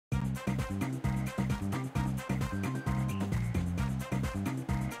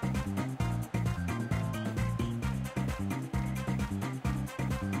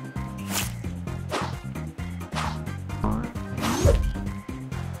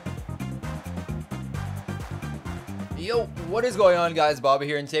Yo, what is going on, guys? Bobby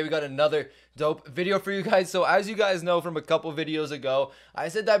here, and today we got another dope video for you guys. So as you guys know from a couple videos ago, I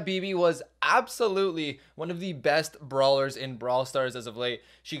said that Bibi was absolutely one of the best brawlers in Brawl Stars as of late.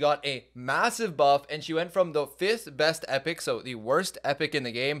 She got a massive buff and she went from the 5th best epic, so the worst epic in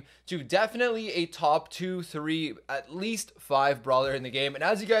the game, to definitely a top 2, 3, at least 5 brawler in the game. And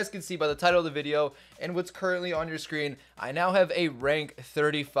as you guys can see by the title of the video and what's currently on your screen, I now have a rank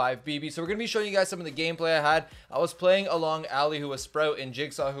 35 Bibi. So we're going to be showing you guys some of the gameplay I had. I was playing along Ali, who was Sprout, and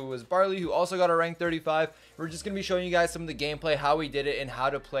Jigsaw, who was Barley, who also got a rank 35. We're just going to be showing you guys some of the gameplay, how we did it, and how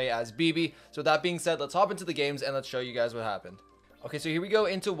to play as Bibi. So with that being said, let's hop into the games and let's show you guys what happened. Okay, so here we go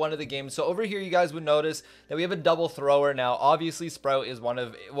into one of the games. So over here, you guys would notice that we have a double thrower now. Obviously, Sprout is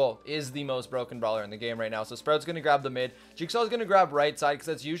is the most broken brawler in the game right now. So Sprout's going to grab the mid. Jigsaw is going to grab right side because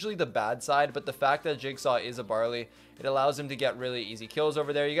that's usually the bad side. But the fact that Jigsaw is a Barley, it allows him to get really easy kills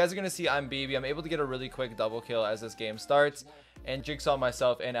over there. You guys are going to see I'm Bibi. I'm able to get a really quick double kill as this game starts. And Jigsaw,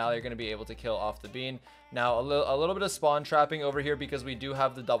 myself, and Ali are going to be able to kill off the bean. Now, a little bit of spawn trapping over here because we do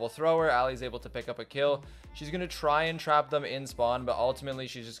have the double thrower. Ali's able to pick up a kill. She's going to try and trap them in spawn, but ultimately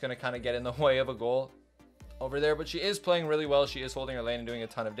she's just going to kind of get in the way of a goal over there. But she is playing really well. She is holding her lane and doing a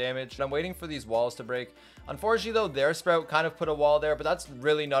ton of damage. And I'm waiting for these walls to break. Unfortunately, though, their Sprout kind of put a wall there, but that's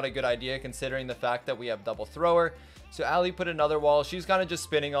really not a good idea considering the fact that we have double thrower. So Ali put another wall. She's kind of just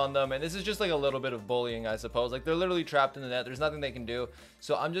spinning on them, and this is just like a little bit of bullying, I suppose. Like, they're literally trapped in the net. There's nothing they can do.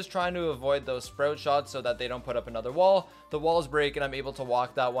 So I'm just trying to avoid those Sprout shots so that they don't put up another wall. The walls break, and I'm able to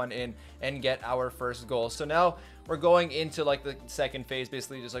walk that one in and get our first goal. So now we're going into like the second phase,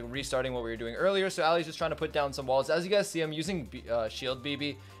 basically just like restarting what we were doing earlier. So Ali's just trying to put down some walls. As you guys see, I'm using Shield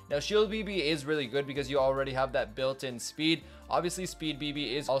Bibi. Now, Shield Bibi is really good because you already have that built-in speed. Obviously, Speed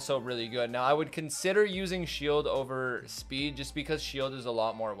Bibi is also really good. Now, I would consider using Shield over Speed just because Shield is a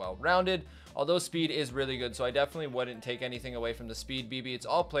lot more well-rounded, although Speed is really good. So I definitely wouldn't take anything away from the Speed Bibi. It's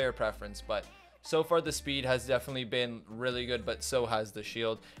all player preference, but so far the Speed has definitely been really good, but so has the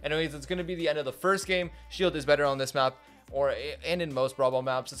Shield. Anyways, it's going to be the end of the first game. Shield is better on this map, and in most Brawl Ball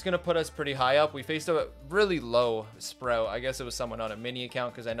maps. It's going to put us pretty high up. We faced a really low Sprout. I guess it was someone on a mini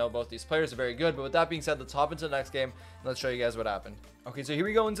account because I know both these players are very good. But with that being said, let's hop into the next game and let's show you guys what happened. Okay, so here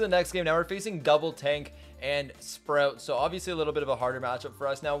we go into the next game. Now we're facing Double Tank and Sprout. So obviously a little bit of a harder matchup for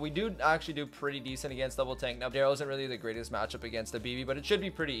us. Now we do actually do pretty decent against Double Tank. Now Daryl isn't really the greatest matchup against the Bibi, but it should be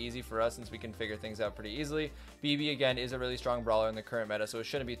pretty easy for us since we can figure things out pretty easily. Bibi again is a really strong brawler in the current meta, so it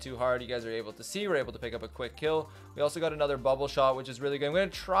shouldn't be too hard. You guys are able to see we're able to pick up a quick kill. We also got another bubble shot, which is really good. I'm going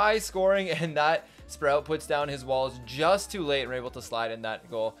to try scoring, and that Sprout puts down his walls just too late and we're able to slide in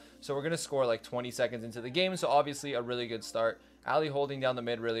that goal. So we're going to score like 20 seconds into the game, so obviously a really good start. Ali holding down the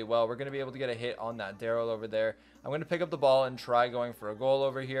mid really well. We're going to be able to get a hit on that Daryl over there. I'm going to pick up the ball and try going for a goal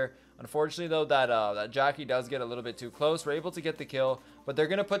over here. Unfortunately, though, that Jackie does get a little bit too close. We're able to get the kill, but they're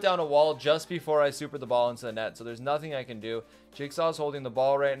going to put down a wall just before I super the ball into the net, so there's nothing I can do. Jigsaw's holding the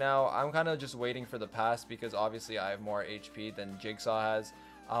ball right now. I'm kind of just waiting for the pass because obviously I have more HP than Jigsaw has.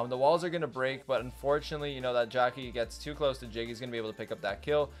 The walls are going to break, but unfortunately, you know, that Jackie gets too close to Jig. He's going to be able to pick up that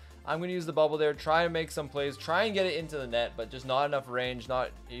kill. I'm going to use the bubble there, try and make some plays, try and get it into the net, but just not enough range, not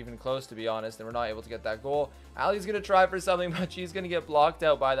even close to be honest, and we're not able to get that goal. Ali's going to try for something, but she's going to get blocked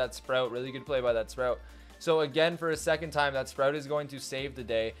out by that Sprout. Really good play by that Sprout. So again, for a second time, that Sprout is going to save the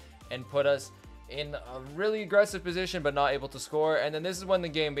day and put us in a really aggressive position, but not able to score. And then this is when the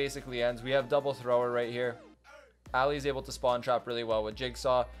game basically ends. We have double thrower right here. Ali's able to spawn trap really well with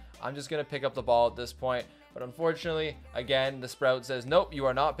Jigsaw. I'm just going to pick up the ball at this point. But unfortunately, again, the Sprout says, nope, you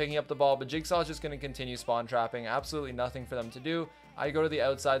are not picking up the ball. But Jigsaw is just going to continue spawn trapping. Absolutely nothing for them to do. I go to the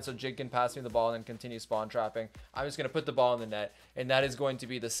outside so Jig can pass me the ball and then continue spawn trapping. I'm just going to put the ball in the net. And that is going to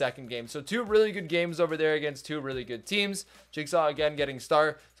be the second game. So 2 really good games over there against 2 really good teams. Jigsaw, again, getting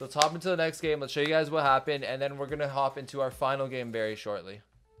star. So let's hop into the next game. Let's show you guys what happened. And then we're going to hop into our final game very shortly.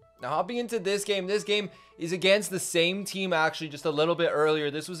 Now, hopping into this game is against the same team actually just a little bit earlier.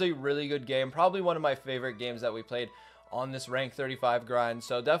 This was a really good game. Probably one of my favorite games that we played on this rank 35 grind.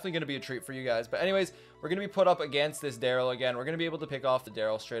 So definitely going to be a treat for you guys. But anyways, we're going to be put up against this Daryl again. We're going to be able to pick off the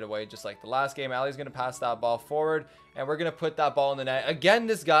Daryl straight away just like the last game. Ali's going to pass that ball forward and we're going to put that ball in the net. Again,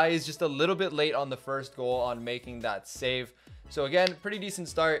 this guy is just a little bit late on the first goal on making that save. So again, pretty decent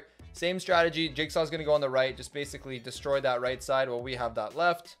start. Same strategy. Jigsaw's going to go on the right. Just basically destroy that right side while we have that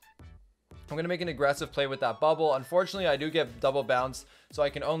left. I'm going to make an aggressive play with that bubble. Unfortunately, I do get double bounce, so I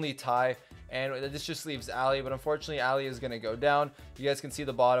can only tie. And this just leaves Ali, but unfortunately, Ali is going to go down. You guys can see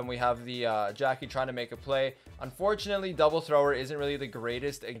the bottom. We have the Jackie trying to make a play. Unfortunately, double thrower isn't really the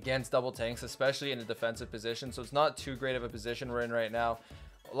greatest against double tanks, especially in a defensive position. So it's not too great of a position we're in right now.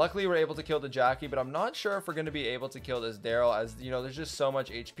 luckily we're able to kill the Jackie, but I'm not sure if we're going to be able to kill this Daryl, as you know, there's just so much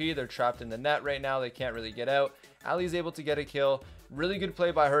HP. They're trapped in the net right now. They can't really get out. Allie's able to get a kill. Really good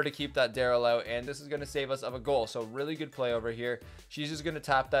play by her to keep that Daryl out, and this is going to save us of a goal. So really good play over here. She's just going to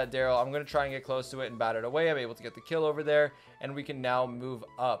tap that Daryl. I'm going to try and get close to it and bat it away. I'm able to get the kill over there, and we can now move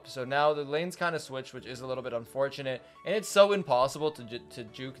up. So now the lanes kind of switch, which is a little bit unfortunate, and it's so impossible to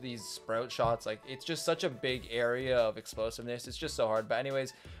juke these sprout shots. Like, it's just such a big area of explosiveness. It's just so hard. But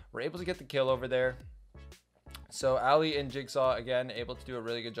anyways, we're able to get the kill over there. So Allie and Jigsaw, again, able to do a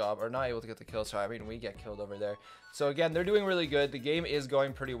really good job, or not able to get the kill. Sorry, I mean, we get killed over there. So again, they're doing really good. The game is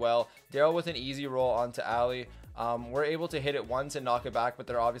going pretty well. Daryl with an easy roll onto Allie. We're able to hit it once and knock it back, but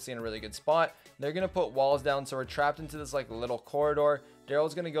they're obviously in a really good spot. They're going to put walls down, so we're trapped into this like little corridor.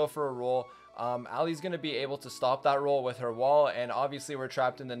 Daryl's going to go for a roll. Allie's going to be able to stop that roll with her wall, and obviously we're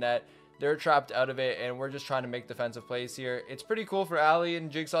trapped in the net. They're trapped out of it, and we're just trying to make defensive plays here. It's pretty cool for Allie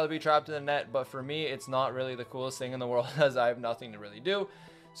and Jigsaw to be trapped in the net, but for me, it's not really the coolest thing in the world as I have nothing to really do.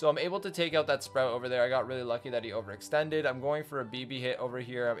 So I'm able to take out that Sprout over there. I got really lucky that he overextended. I'm going for a BB hit over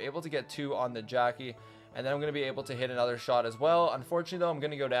here. I'm able to get 2 on the Jackie, and then I'm going to be able to hit another shot as well. Unfortunately, though, I'm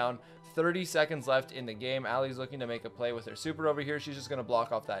going to go down. 30 seconds left in the game. Allie's looking to make a play with her super over here. She's just going to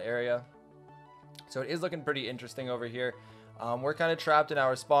block off that area. So it is looking pretty interesting over here. We're kind of trapped in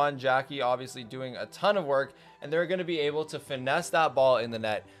our spawn. Jackie obviously doing a ton of work, and they're going to be able to finesse that ball in the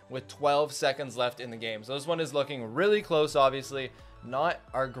net with 12 seconds left in the game. So this one is looking really close, obviously. Not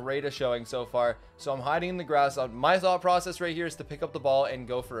our greatest showing so far. So I'm hiding in the grass. My thought process right here is to pick up the ball and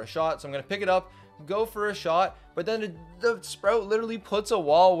go for a shot. So I'm going to pick it up, go for a shot, but then the Sprout literally puts a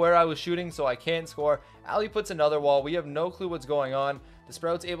wall where I was shooting, so I can't score. Allie puts another wall. We have no clue what's going on. The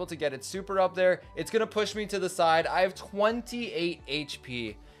Sprout's able to get it super up there. It's going to push me to the side. I have 28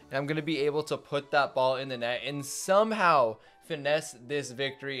 HP, and I'm going to be able to put that ball in the net and somehow finesse this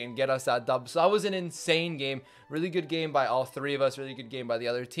victory and get us that dub. So that was an insane game. Really good game by all 3 of us. Really good game by the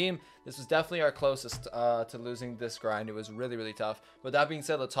other team. This was definitely our closest to losing this grind. It was really, really tough. With that being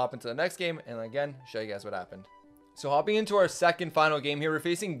said, let's hop into the next game and again show you guys what happened. So hopping into our second final game here, we're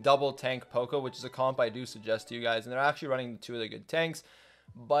facing double tank Poco, which is a comp I do suggest to you guys, and they're actually running 2 of the good tanks.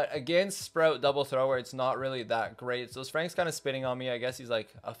 But against Sprout double thrower, it's not really that great. So Frank's kind of spitting on me. I guess he's like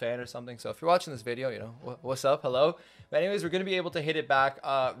a fan or something. So if you're watching this video, you know, what's up? Hello. But anyways, we're going to be able to hit it back.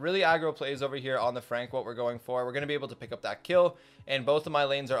 Really aggro plays over here on the Frank, what we're going for. We're going to be able to pick up that kill. And both of my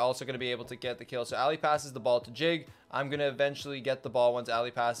lanes are also going to be able to get the kill. So Allie passes the ball to Jig. I'm going to eventually get the ball once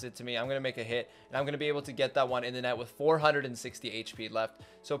Allie passes it to me. I'm going to make a hit. And I'm going to be able to get that one in the net with 460 HP left.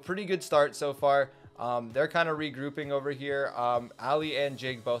 So pretty good start so far. They're kind of regrouping over here. Allie and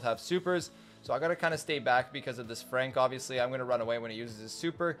Jig both have supers. So I got to kind of stay back because of this Frank. Obviously, I'm going to run away when he uses his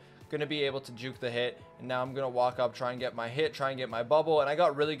super. Going to be able to juke the hit. And now I'm going to walk up, try and get my hit, try and get my bubble. And I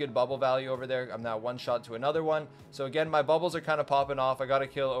got really good bubble value over there. I'm now 1 shot to another one. So again, my bubbles are kind of popping off. I got a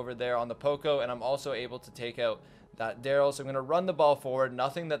kill over there on the Poco. And I'm also able to take out that Daryl. So I'm going to run the ball forward.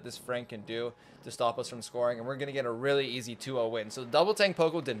 Nothing that this Frank can do to stop us from scoring. And we're going to get a really easy 2-0 win. So double tank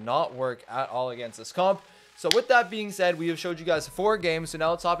Poco did not work at all against this comp. So with that being said, we have showed you guys 4 games. So now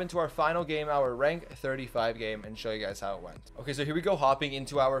let's hop into our final game, our rank 35 game, and show you guys how it went. Okay, so here we go, hopping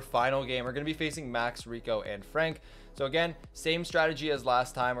into our final game. We're going to be facing Max, Rico, and Frank. So again, same strategy as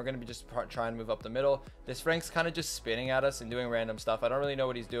last time. We're going to be just trying to move up the middle. This Frank's kind of just spinning at us and doing random stuff. I don't really know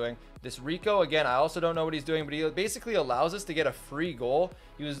what he's doing. This Rico, again, I also don't know what he's doing, but he basically allows us to get a free goal.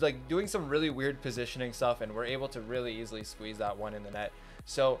 He was like doing some really weird positioning stuff, and we're able to really easily squeeze that one in the net.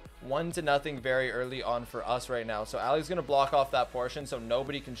 So 1-0 very early on for us right now. So Allie's going to block off that portion so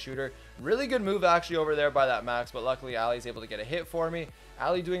nobody can shoot her. Really good move actually over there by that Max, but luckily Allie's able to get a hit for me.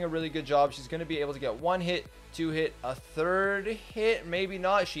 Allie doing a really good job. She's going to be able to get 1 hit, 2 hit, a 3rd hit, maybe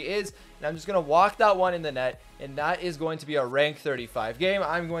not. She is. And I'm just going to walk that one in the net, and that is going to be a rank 35 game.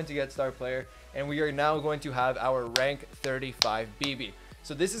 I'm going to get star player, and we are now going to have our rank 35 Bibi.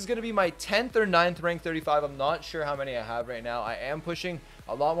 So this is going to be my 10th or 9th rank 35. I'm not sure how many I have right now. I am pushing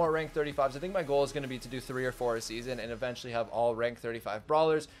a lot more rank 35s. I think my goal is going to be to do 3 or 4 a season and eventually have all rank 35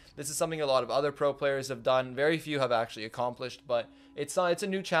 brawlers. This is something a lot of other pro players have done. Very few have actually accomplished, but it's a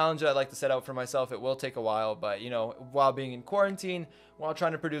new challenge that I'd like to set out for myself. It will take a while, but you know, while being in quarantine, while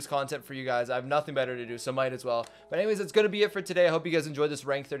trying to produce content for you guys, I have nothing better to do, so might as well. But anyways, that's going to be it for today. I hope you guys enjoyed this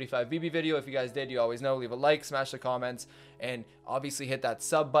rank 35 Bibi video. If you guys did, you always know, leave a like, smash the comments, and obviously hit that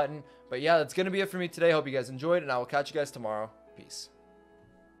sub button. But yeah, that's going to be it for me today. Hope you guys enjoyed, and I will catch you guys tomorrow. Peace.